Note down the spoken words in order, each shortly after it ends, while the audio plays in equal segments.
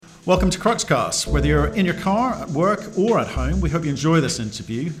Welcome to Cruxcast. Whether you're in your car, at work, or at home, we hope you enjoy this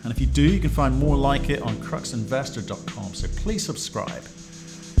interview. And if you do, you can find more like it on cruxinvestor.com. So please subscribe.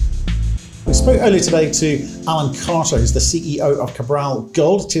 We spoke earlier today to Alan Carter, who's the CEO of Cabral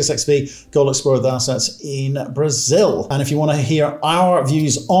Gold, TSXV Gold Explorer with assets in Brazil. And if you want to hear our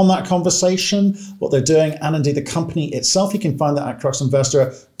views on that conversation, what they're doing, and indeed the company itself, you can find that at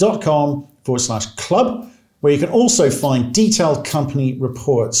cruxinvestor.com/club. Where you can also find detailed company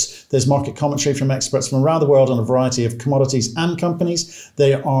reports. There's market commentary from experts from around the world on a variety of commodities and companies.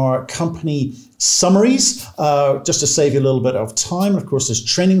 There are company summaries, just to save you a little bit of time. Of course, there's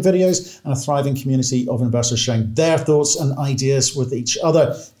training videos and a thriving community of investors sharing their thoughts and ideas with each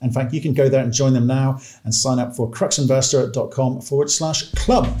other. In fact, you can go there and join them now and sign up for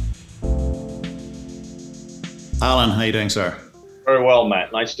cruxinvestor.com/club. Alan, how are you doing, sir? Very well,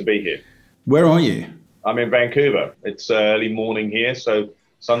 Matt. Nice to be here. Where are you? I'm in Vancouver. It's early morning here, so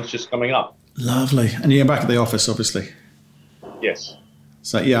sun's just coming up. Lovely. And you're back at the office, obviously. Yes.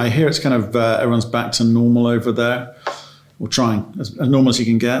 So, yeah, I hear it's kind of everyone's back to normal over there, or trying, as normal as you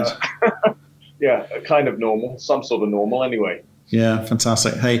can get. Yeah, kind of normal, some sort of normal anyway. Yeah,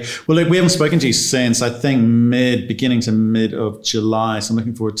 fantastic. Hey, well, look, we haven't spoken to you since, I think, beginning to mid of July, so I'm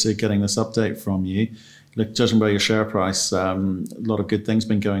looking forward to getting this update from you. Look, judging by your share price, a lot of good things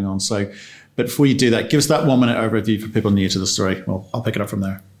been going on. So, but before you do that, give us that 1 minute overview for people new to the story. Well, I'll pick it up from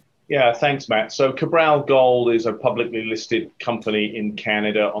there. Yeah, thanks, Matt. So Cabral Gold is a publicly listed company in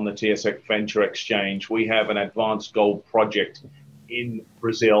Canada on the TSX Venture Exchange. We have an advanced gold project in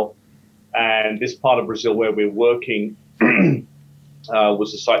Brazil. And this part of Brazil where we're working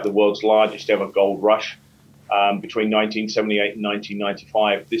was the site of the world's largest ever gold rush. Between 1978 and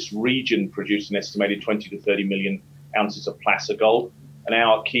 1995, this region produced an estimated 20 to 30 million ounces of placer gold. And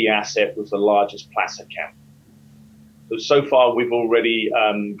our key asset was the largest placer camp. So far, we've already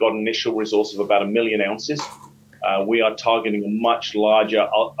got an initial resource of about 1 million ounces. We are targeting a much larger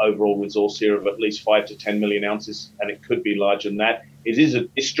overall resource here of at least 5 to 10 million ounces, and it could be larger than that. It is a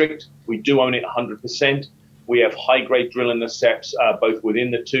district. We do own it 100%. We have high-grade drill intercepts both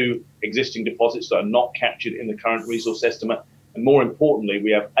within the two existing deposits that are not captured in the current resource estimate. And more importantly, we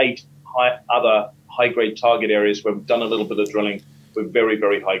have 8 other high-grade target areas where we've done a little bit of drilling with very,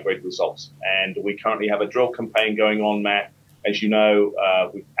 very high-grade results. And we currently have a drill campaign going on, Matt. As you know,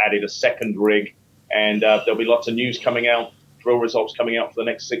 we've added a second rig, and there'll be lots of news coming out, drill results coming out for the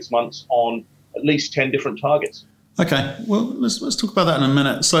next 6 months on at least 10 different targets. Okay, well, let's talk about that in a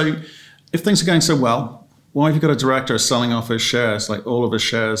minute. So if things are going so well, why have you got a director selling off his shares, like all of his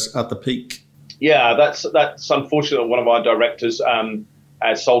shares at the peak? Yeah, that's unfortunate. One of our directors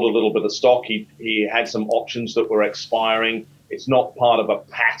has sold a little bit of stock. He had some options that were expiring. It's not part of a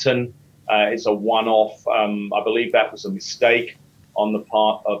pattern. It's a one-off. I believe that was a mistake on the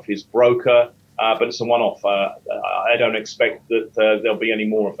part of his broker, but it's a one-off. I don't expect that there'll be any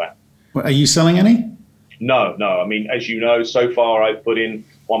more of that. Well, are you selling any? No. I mean, as you know, so far I've put in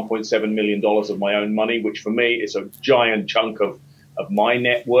 $1.7 million of my own money, which for me is a giant chunk of my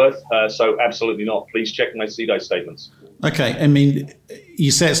net worth. So absolutely not. Please check my CDI statements. Okay. I mean,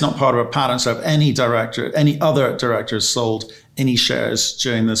 you say it's not part of a pattern. So if any other directors sold any shares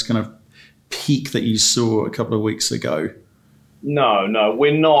during this kind of peak that you saw a couple of weeks ago? No,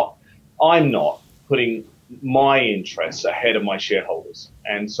 we're not. I'm not putting my interests ahead of my shareholders.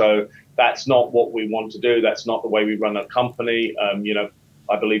 And so that's not what we want to do. That's not the way we run a company.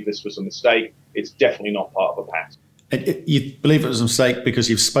 I believe this was a mistake. It's definitely not part of a pattern. You believe it was a mistake because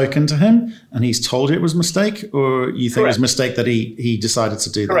you've spoken to him and he's told you it was a mistake, or you think Correct. It was a mistake that he decided to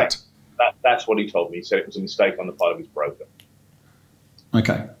do Correct. that? That's what he told me. He said it was a mistake on the part of his broker.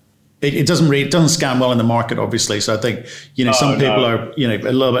 Okay. It doesn't scan well in the market, obviously. So I think, some people are, a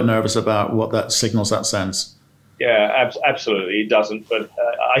little bit nervous about what that signals, that sends. Yeah, absolutely. It doesn't. But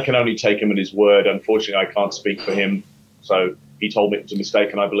I can only take him at his word. Unfortunately, I can't speak for him. So he told me it was a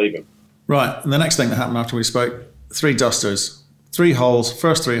mistake and I believe him. Right. And the next thing that happened after we spoke, 3 dusters, 3 holes,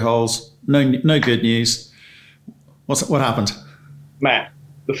 first 3 holes, no good news. What happened? Matt,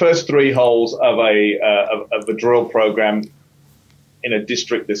 the first 3 holes of a drill program in a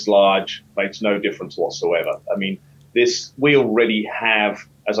district this large makes no difference whatsoever. I mean, we already have,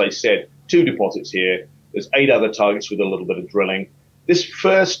 as I said, 2 deposits here. There's 8 other targets with a little bit of drilling. This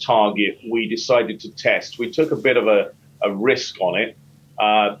first target we decided to test. We took a bit of a risk on it.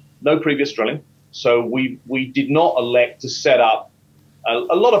 No previous drilling. So we did not elect to set up.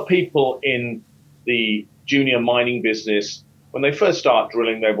 A lot of people in the junior mining business, when they first start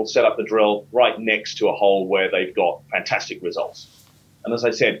drilling, they will set up the drill right next to a hole where they've got fantastic results. And as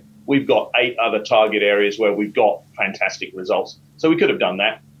I said, we've got 8 other target areas where we've got fantastic results. So we could have done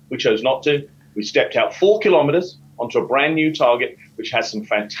that. We chose not to. We stepped out 4 kilometers onto a brand new target, which has some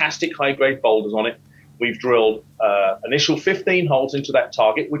fantastic high-grade boulders on it. We've drilled initial 15 holes into that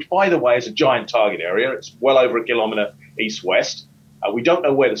target, which, by the way, is a giant target area. It's well over a kilometer east-west. We don't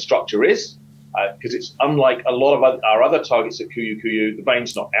know where the structure is because it's unlike a lot of our other targets at Cuiú Cuiú, the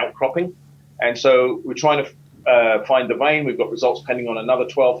vein's not outcropping. And so we're trying to find the vein. We've got results pending on another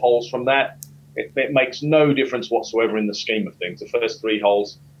 12 holes from that. It makes no difference whatsoever in the scheme of things. The first 3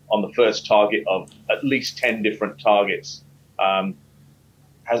 holes on the first target of at least 10 different targets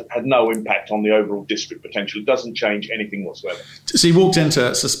has had no impact on the overall district potential. It doesn't change anything whatsoever. So you walked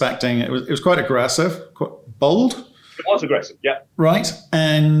into suspecting it was quite aggressive, quite bold? It was aggressive, yeah. Right.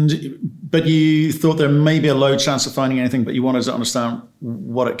 But you thought there may be a low chance of finding anything, but you wanted to understand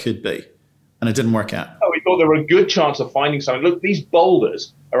what it could be. And it didn't work out. Oh, we thought there were a good chance of finding something. Look, these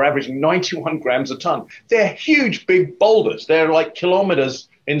boulders are averaging 91 grams a ton. They're huge, big boulders. They're like kilometers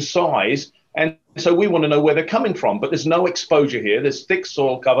in size. And so we want to know where they're coming from. But there's no exposure here. There's thick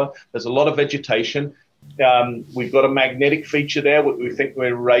soil cover. There's a lot of vegetation. We've got a magnetic feature there, what we think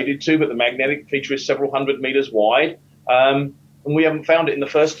we're rated to, but the magnetic feature is several hundred meters wide. And we haven't found it in the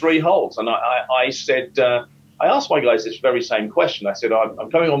first 3 holes. And I said, I asked my guys this very same question. I said, I'm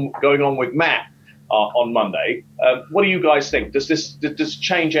going on with Matt on Monday. What do you guys think? Does this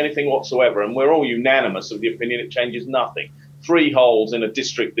change anything whatsoever? And we're all unanimous of the opinion it changes nothing. 3 holes in a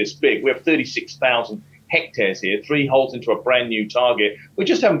district this big. We have 36,000 hectares here, 3 holes into a brand new target. We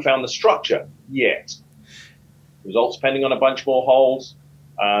just haven't found the structure yet. Results pending on a bunch more holes.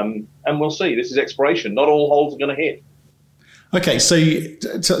 And we'll see. This is exploration. Not all holes are going to hit. Okay, so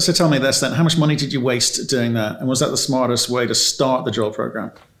tell me this then. How much money did you waste doing that? And was that the smartest way to start the drill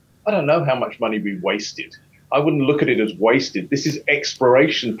program? I don't know how much money we wasted. I wouldn't look at it as wasted. This is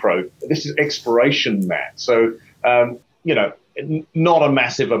exploration, Matt. So, not a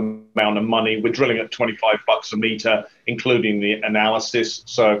massive amount of money. We're drilling at $25 a meter, including the analysis.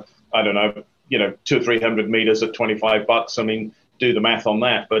 So, I don't know, 200 or 300 meters at $25. I mean, do the math on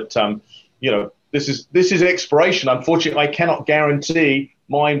that. But, this is exploration. Unfortunately, I cannot guarantee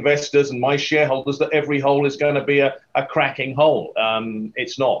my investors and my shareholders that every hole is going to be a cracking hole.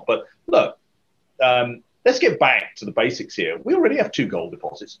 It's not. But look, let's get back to the basics here. We already have 2 gold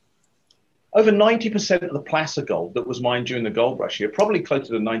deposits. Over 90% of the placer gold that was mined during the gold rush here, probably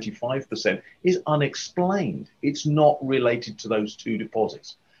closer to 95%, is unexplained. It's not related to those 2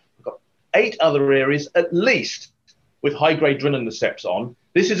 deposits. We've got 8 other areas, at least, with high-grade drill intercepts on.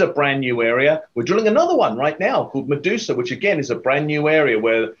 This is a brand new area. We're drilling another one right now called Medusa, which again is a brand new area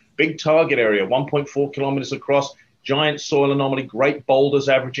where big target area, 1.4 kilometers across, giant soil anomaly, great boulders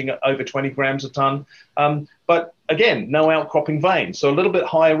averaging over 20 grams a ton. But again, no outcropping vein, so a little bit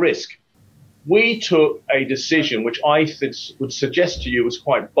higher risk. We took a decision, which I would suggest to you was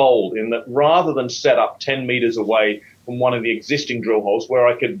quite bold, in that rather than set up 10 meters away from one of the existing drill holes where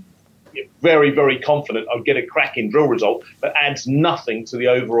I could very, very confident I'll get a cracking drill result that adds nothing to the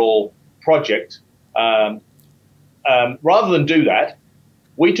overall project. Rather than do that,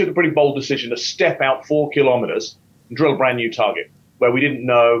 we took a pretty bold decision to step out 4 kilometers and drill a brand new target where we don't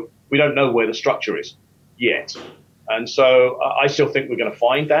know where the structure is yet. And so I still think we're going to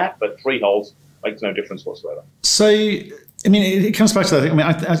find that, but 3 holes makes no difference whatsoever. So, I mean, it comes back to that. I mean,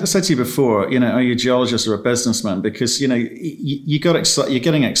 I said to you before, are you a geologist or a businessman? Because, you got excited, you're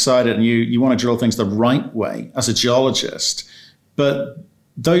getting excited and you want to drill things the right way as a geologist. But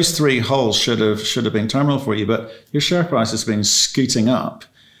those 3 holes should have been terminal for you. But your share price has been scooting up.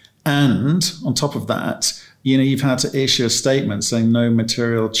 And on top of that, you've had to issue a statement saying no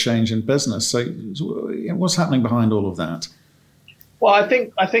material change in business. So what's happening behind all of that? Well, I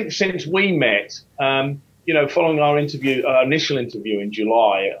think since we met, following our initial interview in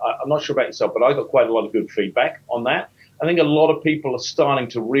July, I'm not sure about yourself, but I got quite a lot of good feedback on that. I think a lot of people are starting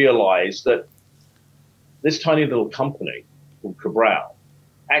to realize that this tiny little company called Cabral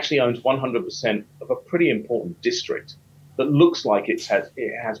actually owns 100% of a pretty important district that looks like it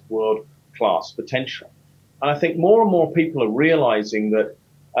has world-class potential. And I think more and more people are realizing that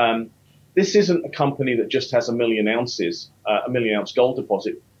this isn't a company that just has a million ounce gold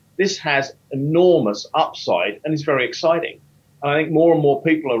deposit. This has enormous upside and is very exciting. And I think more and more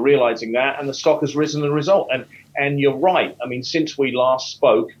people are realizing that, and the stock has risen as a result. And you're right. I mean, since we last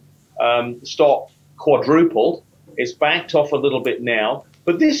spoke, the stock quadrupled. It's backed off a little bit now,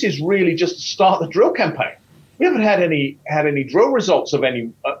 but this is really just to start the drill campaign. We haven't had any drill results of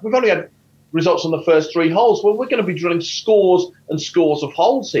any. We've only had results on the first 3 holes. Well, we're going to be drilling scores and scores of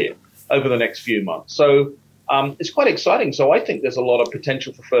holes here over the next few months. So it's quite exciting. So I think there's a lot of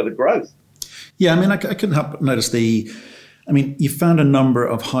potential for further growth. Yeah, I mean, I couldn't help but notice the I mean, you found a number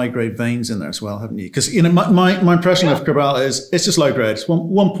of high-grade veins in there as well, haven't you? Because my impression of Cabral is it's just low grade. It's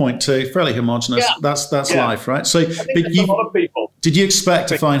 1.2, fairly homogenous. Yeah. That's life, right? So, but a lot of people. Did you expect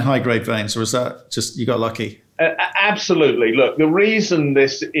to find high-grade veins, or is that just you got lucky? Absolutely. Look, the reason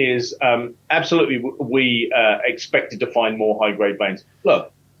this is absolutely we expected to find more high-grade veins.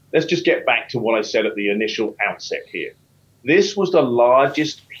 Look, let's just get back to what I said at the initial outset here. This was the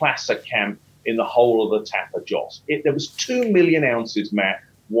largest placer camp in the whole of the Tapajos. There was 2 million ounces, Matt,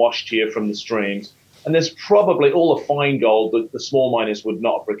 washed here from the streams. And there's probably all the fine gold that the small miners would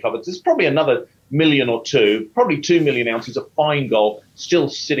not have recovered. There's probably another million or two, probably 2 million ounces of fine gold still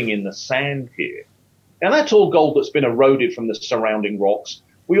sitting in the sand here. Now, that's all gold that's been eroded from the surrounding rocks.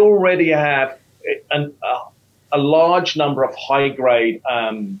 We already have a large number of high-grade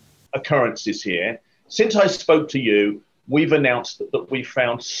occurrences here. Since I spoke to you, we've announced that we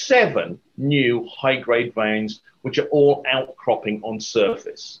found 7 new high-grade veins, which are all outcropping on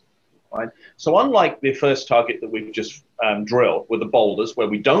surface. Right? So unlike the first target that we've just drilled with the boulders, where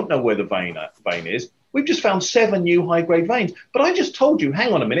we don't know where the vein is, we've just found 7 new high-grade veins. But I just told you,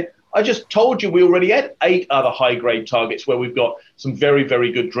 hang on a minute, I just told you we already had 8 other high-grade targets where we've got some very,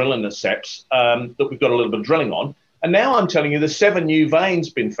 very good drill intercepts that we've got a little bit of drilling on. And now I'm telling you there's 7 new veins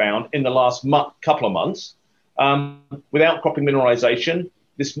been found in the last couple of months with outcropping mineralization.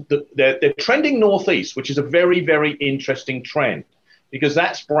 They're trending northeast, which is a very, very interesting trend because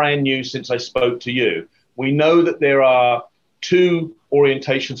that's brand new since I spoke to you. We know that there are 2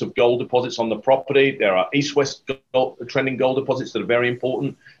 orientations of gold deposits on the property. There are east-west trending gold deposits that are very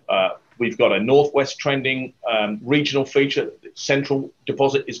important. We've got a northwest trending regional feature. The central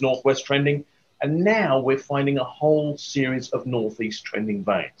deposit is northwest trending. And now we're finding a whole series of northeast trending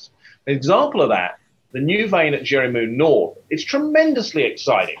veins. An example of that, the new vein at Jerimu North, it's tremendously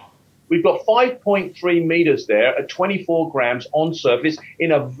exciting. We've got 5.3 meters there at 24 grams on surface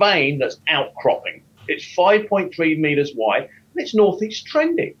in a vein that's outcropping. It's 5.3 meters wide, and it's northeast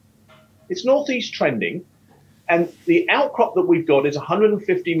trending. It's northeast trending, and the outcrop that we've got is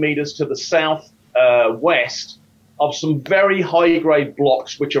 150 meters to the southwest of some very high-grade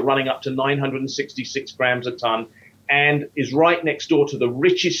blocks, which are running up to 966 grams a ton, and is right next door to the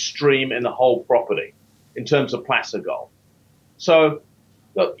richest stream in the whole property in terms of placer gold. So,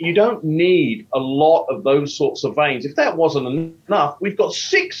 look, you don't need a lot of those sorts of veins. If that wasn't enough, we've got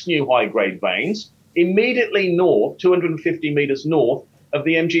 6 new high-grade veins immediately north, 250 meters north of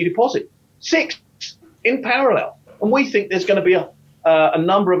the MG deposit. 6 in parallel. And we think there's going to be a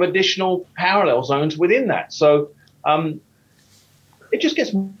number of additional parallel zones within that. So it just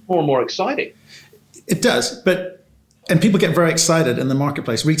gets more and more exciting. It does, and people get very excited in the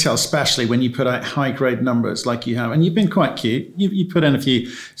marketplace, retail especially, when you put out high-grade numbers like you have. And you've been quite cute. You put in a few,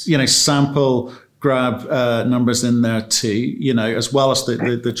 sample grab numbers in there too, as well as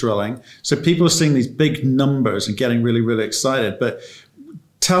the drilling. So people are seeing these big numbers and getting really, really excited. But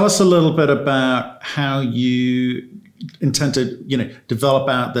tell us a little bit about how you intend to, develop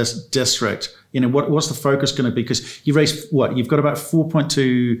out this district. What's the focus going to be? Because you raised what? You've got about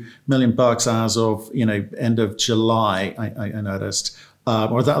 $4.2 million as of, end of July, I noticed.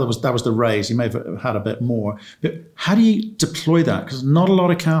 Or that was the raise. You may have had a bit more. But how do you deploy that? Because not a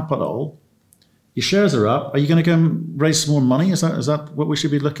lot of capital. Your shares are up. Are you going to go and raise some more money? Is that what we should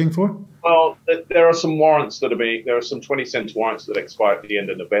be looking for? Well, there are some warrants there are some 20-cent warrants that expire at the end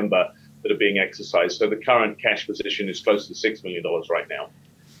of November that are being exercised. So the current cash position is close to $6 million right now.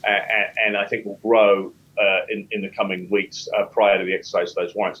 And I think will grow in the coming weeks prior to the exercise of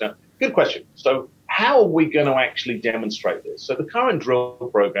those warrants. Now, good question. So how are we going to actually demonstrate this? So the current drill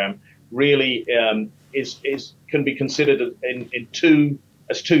program really can be considered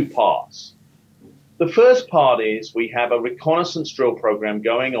as two parts. The first part is we have a reconnaissance drill program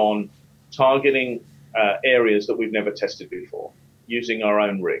going on targeting areas that we've never tested before using our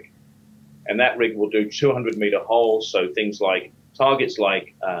own rig. And that rig will do 200-meter holes, so targets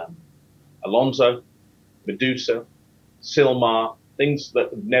like Alonso, Medusa, Silmar, things that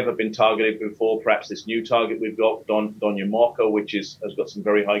have never been targeted before. Perhaps this new target we've got, Doña Moca, which has got some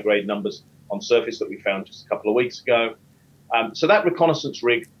very high-grade numbers on surface that we found just a couple of weeks ago. So that reconnaissance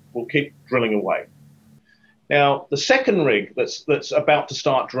rig will keep drilling away. Now, the second rig that's about to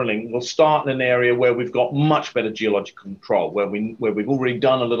start drilling will start in an area where we've got much better geological control, where we've already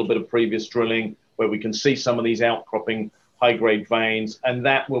done a little bit of previous drilling, where we can see some of these outcropping high-grade veins, and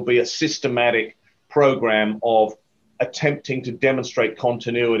that will be a systematic program of attempting to demonstrate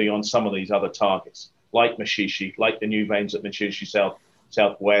continuity on some of these other targets, like Mashishi, like the new veins at Mashishi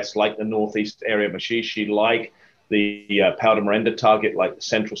Southwest, like the northeast area of Mashishi, like the Powder Merenda target, like the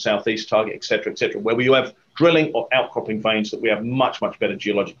Central Southeast target, et cetera, where we have drilling of outcropping veins that we have much better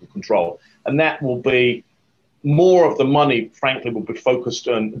geological control. And that will be more of the money, frankly, will be focused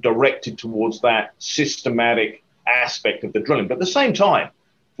and directed towards that systematic aspect of the drilling. But at the same time,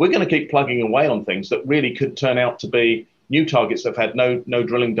 we're going to keep plugging away on things that really could turn out to be new targets that have had no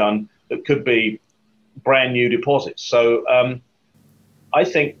drilling done, that could be brand new deposits. So I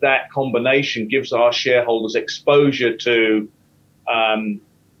think that combination gives our shareholders exposure to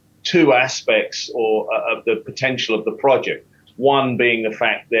two aspects of the potential of the project. One being the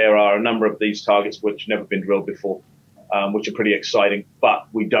fact there are a number of these targets which have never been drilled before, which are pretty exciting, but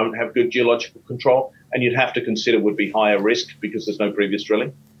we don't have good geological control, and you'd have to consider would be higher risk because there's no previous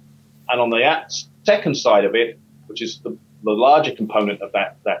drilling. And on the second side of it, which is the larger component of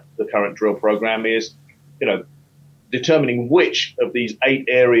that the current drill program is, determining which of these 8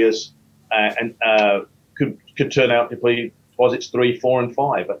 areas could turn out to be deposits 3, 4, and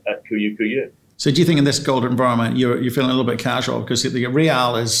 5 at Cuiú. So do you think in this gold environment you're feeling a little bit casual because the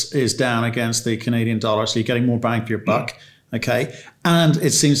real is down against the Canadian dollar, so you're getting more bang for your buck, okay? And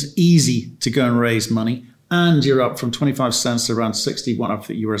it seems easy to go and raise money, and you're up from 25 cents to around 61. I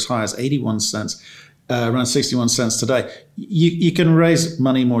think you were as high as 81 cents, around 61 cents today. You can raise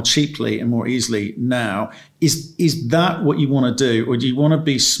money more cheaply and more easily now. Is that what you want to do, or do you want to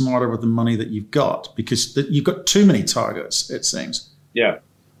be smarter with the money that you've got? Because you've got too many targets, it seems. Yeah.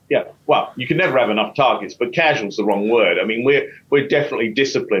 Well, you can never have enough targets, but casual's the wrong word. I mean, we're definitely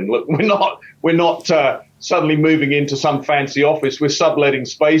disciplined. Look, we're not suddenly moving into some fancy office. We're subletting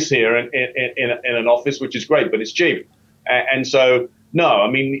space here in an office, which is great, but it's cheap. And so, no, I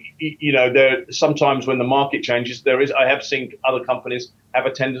mean, there sometimes when the market changes, I have seen other companies have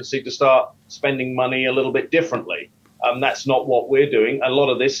a tendency to start spending money a little bit differently. That's not what we're doing. A lot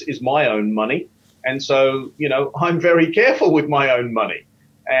of this is my own money, and so I'm very careful with my own money.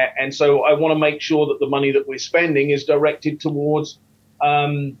 And so I want to make sure that the money that we're spending is directed towards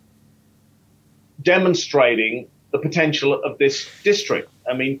demonstrating the potential of this district.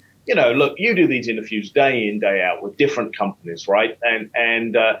 I mean, look, you do these interviews day in, day out with different companies, right?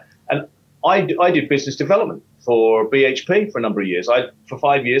 And I did business development for BHP for a number of years. For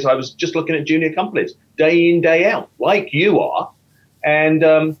 5 years, I was just looking at junior companies day in, day out, like you are. And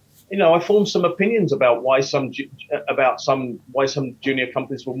I formed some opinions about why some junior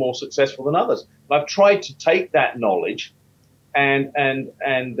companies were more successful than others. And I've tried to take that knowledge, and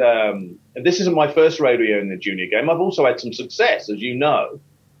this isn't my first rodeo in the junior game. I've also had some success, as you know,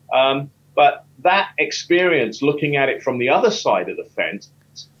 but that experience, looking at it from the other side of the fence,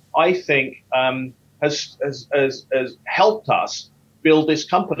 I think has helped us build this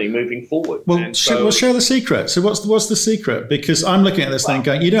company moving forward. Well, we'll share the secret. So what's the secret? Because I'm looking at this thing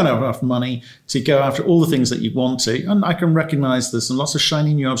going, you don't have enough money to go after all the things that you want to. And I can recognize this and lots of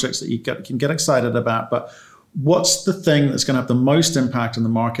shiny new objects that you can get excited about. But what's the thing that's going to have the most impact in the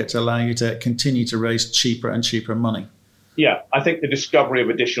market to allow you to continue to raise cheaper and cheaper money? Yeah, I think the discovery of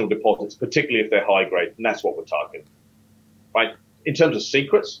additional deposits, particularly if they're high grade, and that's what we're targeting. Right? In terms of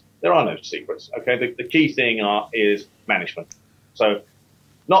secrets, there are no secrets. Okay, the key thing is management. So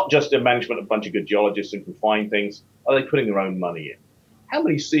not just a management of a bunch of good geologists who can find things, are they putting their own money in? How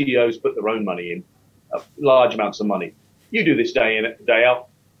many CEOs put their own money in? Large amounts of money. You do this day in, day out.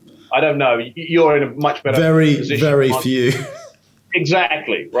 I don't know. You're in a much better position. Very few.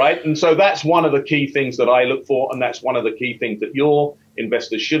 Exactly, right? And so that's one of the key things that I look for, and that's one of the key things that your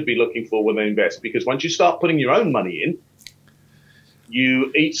investors should be looking for when they invest. Because once you start putting your own money in,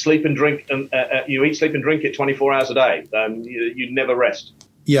 you eat, sleep, and drink, and it 24 hours a day. You never rest.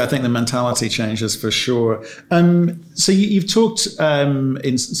 Yeah, I think the mentality changes for sure. So you've talked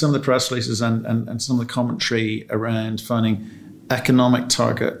in some of the press releases and some of the commentary around finding economic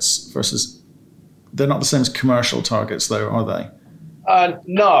targets versus, they're not the same as commercial targets, though, are they?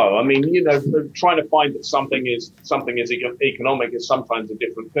 No, I mean, trying to find that something is economic is sometimes a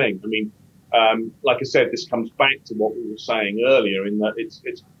different thing. I mean, like I said, this comes back to what we were saying earlier, in that it's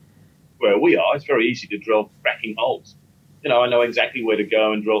where we are. It's very easy to drill fracking holes. I know exactly where to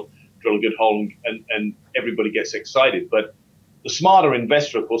go and drill a good hole, and everybody gets excited. But the smarter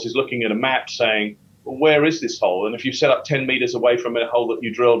investor, of course, is looking at a map saying, well, where is this hole? And if you set up 10 meters away from a hole that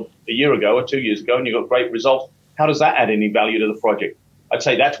you drilled a year ago or 2 years ago and you got great results, how does that add any value to the project? I'd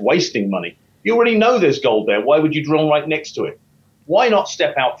say that's wasting money. You already know there's gold there. Why would you drill right next to it? Why not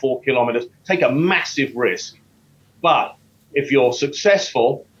step out 4 kilometers, take a massive risk? But if you're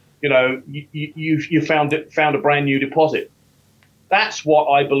successful, you found a brand new deposit. That's what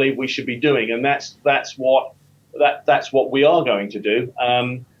I believe we should be doing, and that's what we are going to do.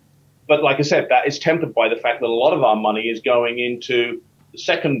 but like I said, that is tempered by the fact that a lot of our money is going into the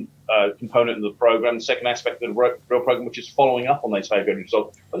second component of the program, the second aspect of the drill program, which is following up on those high-grade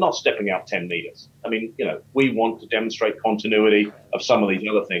results, but not stepping out 10 meters. I mean, we want to demonstrate continuity of some of these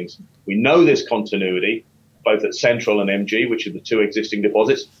other things. We know there's continuity, both at Central and MG, which are the two existing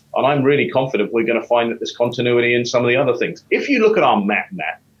deposits, and I'm really confident we're going to find that there's continuity in some of the other things. If you look at our map,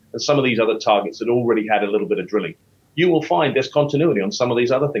 and some of these other targets that already had a little bit of drilling, you will find there's continuity on some of these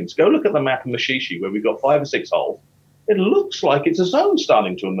other things. Go look at the map of Mashishi, where we've got 5 or 6 holes. It looks like it's a zone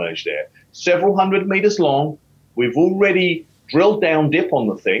starting to emerge there. Several hundred meters long. We've already drilled down dip on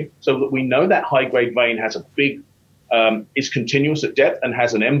the thing so that we know that high-grade vein has a big, is continuous at depth and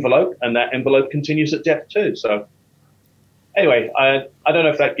has an envelope, and that envelope continues at depth too. So anyway, I don't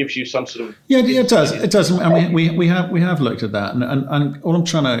know if that gives you some sort of... Yeah, it does. It does. I mean, we have looked at that. And all I'm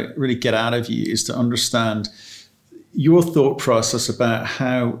trying to really get out of you is to understand your thought process about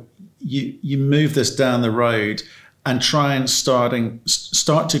how you move this down the road and try and start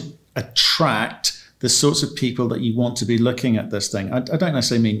to attract the sorts of people that you want to be looking at this thing. I don't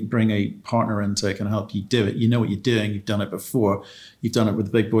necessarily mean bring a partner in to can help you do it. You know what you're doing. You've done it before. You've done it with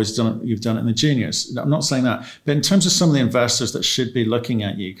the big boys. You've done it in the juniors. I'm not saying that. But in terms of some of the investors that should be looking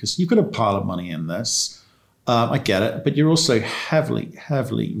at you, because you've got a pile of money in this, I get it. But you're also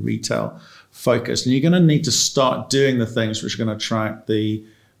heavily retail focused. And you're going to need to start doing the things which are going to attract the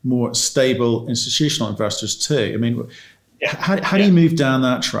more stable institutional investors too. I mean, how do you move down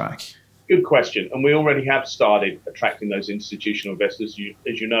that track? Good question. And we already have started attracting those institutional investors.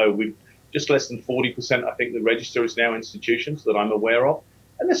 As you know, we've just less than 40%, I think, the register is now institutions that I'm aware of.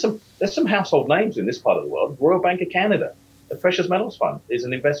 And there's some household names in this part of the world. Royal Bank of Canada, the Precious Metals Fund, is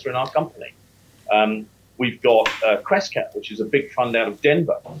an investor in our company. We've got Crescat, which is a big fund out of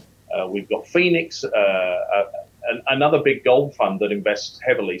Denver. We've got Phoenix, another big gold fund that invests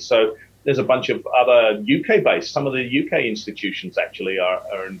heavily. So there's a bunch of other UK-based, some of the UK institutions actually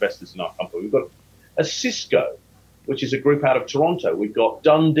are investors in our company. We've got a Cisco, which is a group out of Toronto. We've got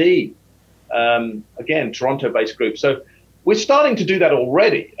Dundee, again, Toronto-based group. So we're starting to do that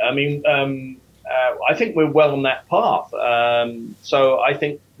already. I mean, I think we're well on that path. So I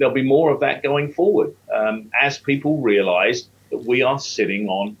think there'll be more of that going forward as people realize that we are sitting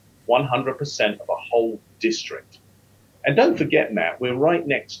on 100% of a whole district. And don't forget, Matt, we're right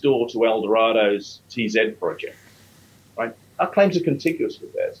next door to Eldorado's TZ project, right? Our claims are contiguous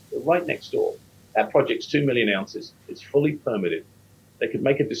with theirs. We're right next door. That project's 2 million ounces. It's fully permitted. They could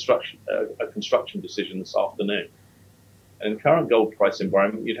make a construction decision this afternoon. And in the current gold price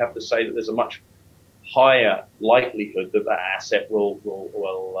environment, you'd have to say that there's a much higher likelihood that that asset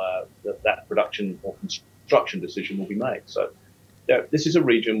that production or construction decision will be made. So this is a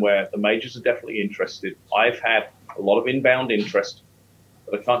region where the majors are definitely interested. I've had a lot of inbound interest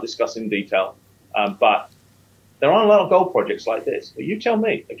that I can't discuss in detail, but there aren't a lot of gold projects like this. But you tell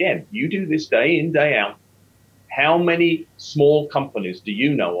me, again, you do this day in, day out, how many small companies do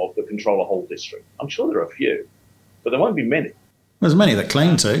you know of that control a whole district? I'm sure there are a few, but there won't be many. There's many that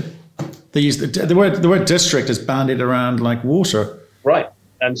claim to. They use the word district is bandied around like water. Right.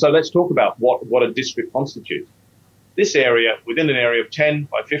 And so let's talk about what a district constitutes. This area, within an area of 10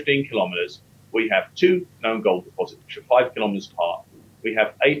 by 15 kilometers, we have 2 known gold deposits, which are 5 kilometers apart. We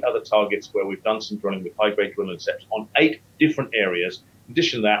have 8 other targets where we've done some drilling with high-grade drill intercepts on 8 different areas. In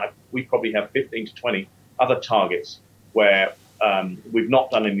addition to that, we probably have 15 to 20 other targets where we've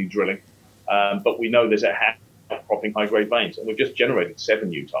not done any drilling, but we know there's a outcropping high-grade veins, and we've just generated 7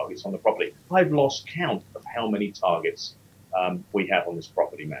 new targets on the property. I've lost count of how many targets we have on this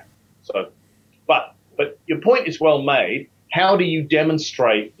property map. So, but your point is well made. How do you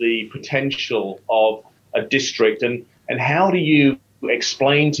demonstrate the potential of a district, and how do you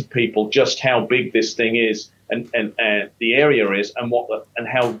explain to people just how big this thing is and the area is and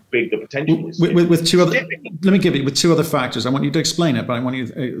how big the potential is? With 2 other, let me give you with 2 other factors. I want you to explain it, but I want you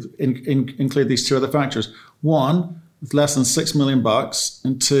to include these 2 other factors. 1, with less than $6 million,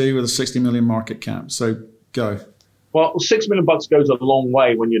 and 2, with a 60 million market cap. So go. Well, $6 million goes a long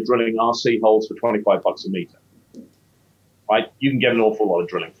way when you're drilling RC holes for $25 a meter. Right? You can get an awful lot of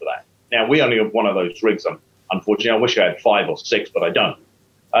drilling for that. Now, we only have one of those rigs. Unfortunately, I wish I had 5 or 6, but I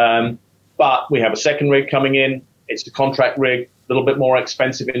don't. But we have a second rig coming in. It's a contract rig, a little bit more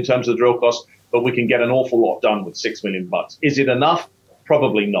expensive in terms of the drill cost, but we can get an awful lot done with $6 million. Is it enough?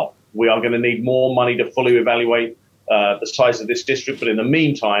 Probably not. We are going to need more money to fully evaluate the size of this district, but in the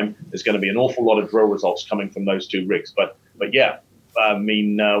meantime, there's going to be an awful lot of drill results coming from those 2 rigs. But yeah, I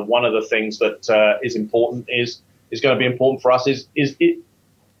mean, one of the things that is important is going to be important for us is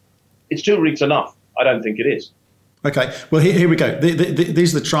it's 2 rigs enough? I don't think it is. Okay, well, here we go.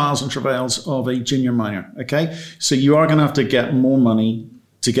 These are the trials and travails of a junior miner. Okay, so you are going to have to get more money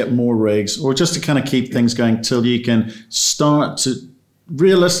to get more rigs, or just to kind of keep things going till you can start to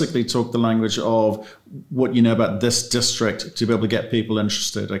realistically talk the language of what you know about this district to be able to get people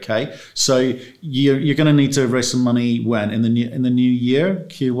interested. Okay, so you're going to need to raise some money when in the new year,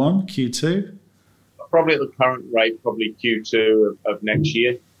 Q1, Q2. Probably at the current rate, probably Q2 of next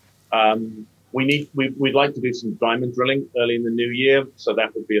year. We'd like to do some diamond drilling early in the new year, so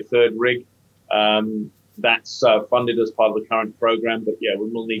that would be a third rig. That's funded as part of the current program, but yeah, we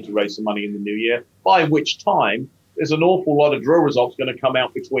will need to raise some money in the new year, by which time there's an awful lot of drill results going to come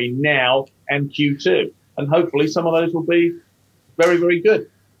out between now and Q2, and hopefully some of those will be very, very good.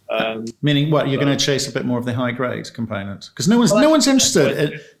 Meaning what? You're going to chase a bit more of the high grade component, because no one's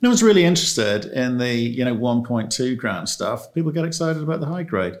interested. No one's really interested in the 1.2 gram stuff. People get excited about the high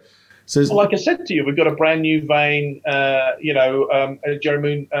grade. So, well, like I said to you, we've got a brand new vein, Jerry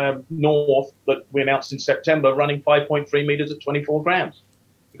Moon North that we announced in September, running 5.3 meters at 24 grams.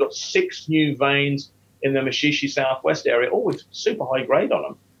 We've got 6 new veins in the Mashishi Southwest area, all with super high grade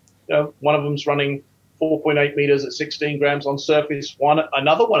on them. One of them's running 4.8 meters at 16 grams on surface.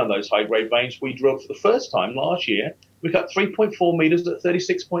 Another one of those high grade veins we drilled for the first time last year. We got 3.4 meters at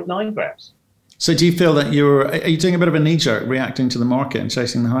 36.9 grams. So do you feel that are you doing a bit of a knee-jerk reacting to the market and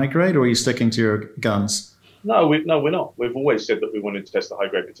chasing the high grade, or are you sticking to your guns? No, we're not. We've always said that we wanted to test the high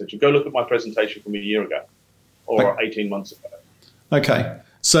grade potential. Go look at my presentation from a year ago or 18 months ago. Okay.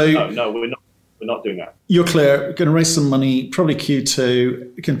 So no, we're not doing that. You're clear. You're going to raise some money, probably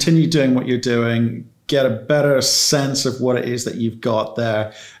Q2, continue doing what you're doing, get a better sense of what it is that you've got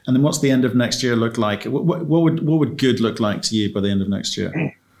there. And then what's the end of next year look like? What would good look like to you by the end of next year?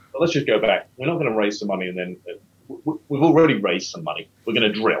 Well, let's just go back. We're not going to raise some money and then we've already raised some money. We're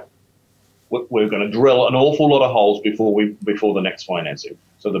going to drill. We're going to drill an awful lot of holes before the next financing.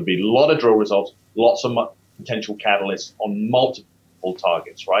 So there'll be a lot of drill results, lots of potential catalysts on multiple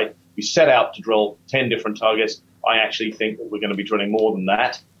targets, right? We set out to drill 10 different targets. I actually think that we're going to be drilling more than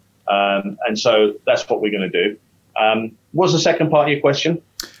that. And so that's what we're going to do. What's the second part of your question?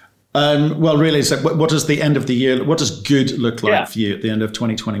 Well, really, so what does the end of the year, what does good look like for you at the end of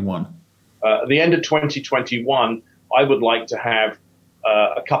 2021? At the end of 2021, I would like to have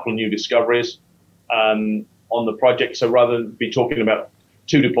a couple of new discoveries on the project. So rather than be talking about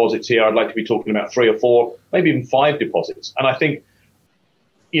 2 deposits here, I'd like to be talking about 3 or 4, maybe even 5 deposits. And I think,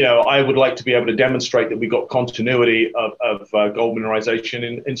 I would like to be able to demonstrate that we've got continuity of gold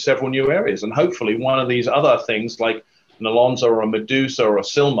mineralization in several new areas. And hopefully one of these other things like an Alonzo or a Medusa or a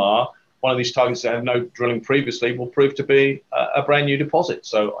Silmar, one of these targets that had no drilling previously, will prove to be a brand new deposit.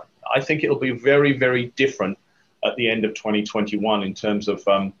 So I think it'll be very, very different at the end of 2021 in terms of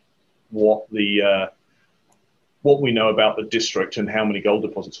what we know about the district and how many gold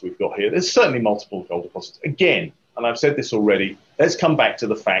deposits we've got here. There's certainly multiple gold deposits. Again, and I've said this already, let's come back to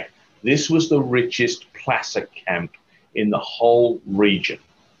the fact this was the richest placer camp in the whole region.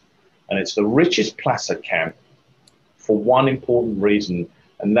 And it's the richest placer camp for one important reason,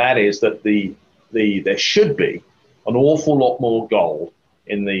 and that is that there should be an awful lot more gold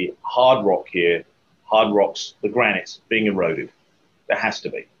in the hard rock here, hard rocks, the granites being eroded. There has to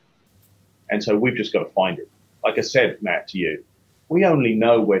be. And so we've just got to find it. Like I said, Matt, to you, we only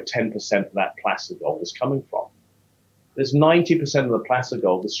know where 10% of that placer gold is coming from. There's 90% of the placer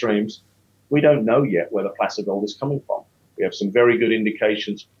gold, the streams, we don't know yet where the placer gold is coming from. We have some very good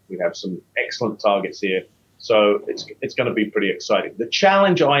indications. We have some excellent targets here. So it's going to be pretty exciting. The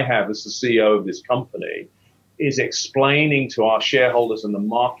challenge I have as the CEO of this company is explaining to our shareholders and the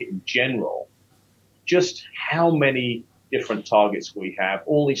market in general just how many different targets we have.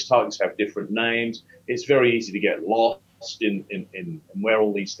 All these targets have different names. It's very easy to get lost in where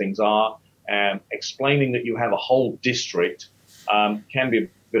all these things are. And explaining that you have a whole district can be a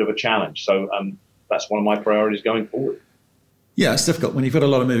bit of a challenge. So that's one of my priorities going forward. Yeah, it's difficult. When you've got a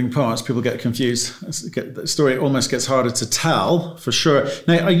lot of moving parts, people get confused. The story almost gets harder to tell, for sure.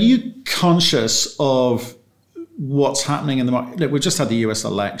 Now, are you conscious of what's happening in the market? Look, we just had the US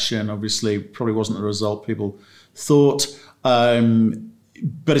election. Obviously, probably wasn't the result people thought.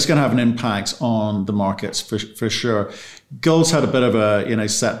 But it's going to have an impact on the markets for sure. Gold's had a bit of a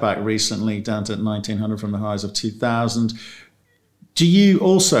setback recently, down to 1,900 from the highs of 2,000. Do you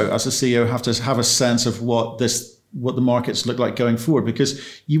also, as a CEO, have to have a sense of what the markets look like going forward?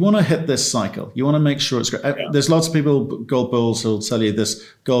 Because you want to hit this cycle. You want to make sure it's great. Yeah. There's lots of people, gold bulls, who'll tell you this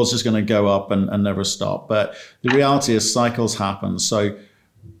gold's just going to go up and never stop. But the reality is cycles happen. So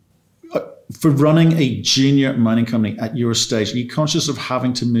for running a junior mining company at your stage, are you conscious of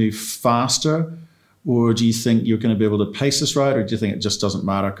having to move faster Or do you think you're going to be able to pace this right? Or do you think it just doesn't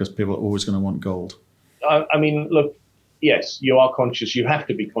matter because people are always going to want gold? I mean, look, yes, you are conscious. You have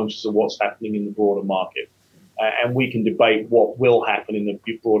to be conscious of what's happening in the broader market. And we can debate what will happen in the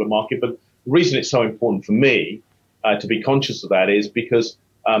broader market. But the reason it's so important for me to be conscious of that is because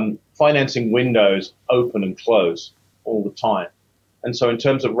financing windows open and close all the time. And so in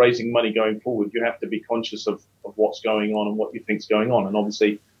terms of raising money going forward, you have to be conscious of what's going on and what you think's going on. And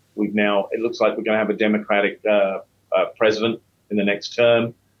obviously, it looks like we're going to have a Democratic president in the next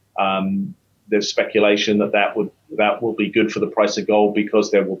term. There's speculation that will be good for the price of gold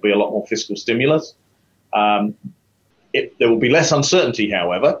because there will be a lot more fiscal stimulus. There will be less uncertainty,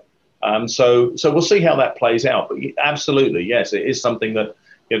 however. So we'll see how that plays out. But absolutely, yes, it is something that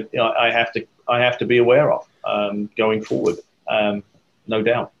I have to be aware of going forward. No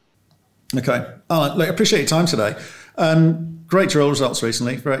doubt. Okay, Alan, look, I appreciate your time today. Great drill results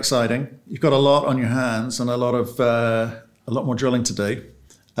recently, very exciting. You've got a lot on your hands and a lot more drilling to do.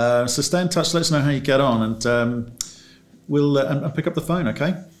 So stay in touch. Let us know how you get on, and we'll pick up the phone.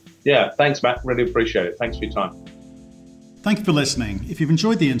 Okay. Yeah. Thanks, Matt. Really appreciate it. Thanks for your time. Thank you for listening. If you've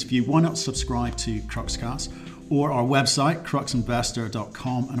enjoyed the interview, why not subscribe to Cruxcast or our website,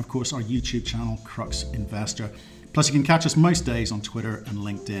 cruxinvestor.com, and of course our YouTube channel, Crux Investor. Plus, you can catch us most days on Twitter and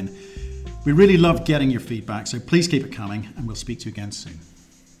LinkedIn. We really love getting your feedback, so please keep it coming, and we'll speak to you again soon.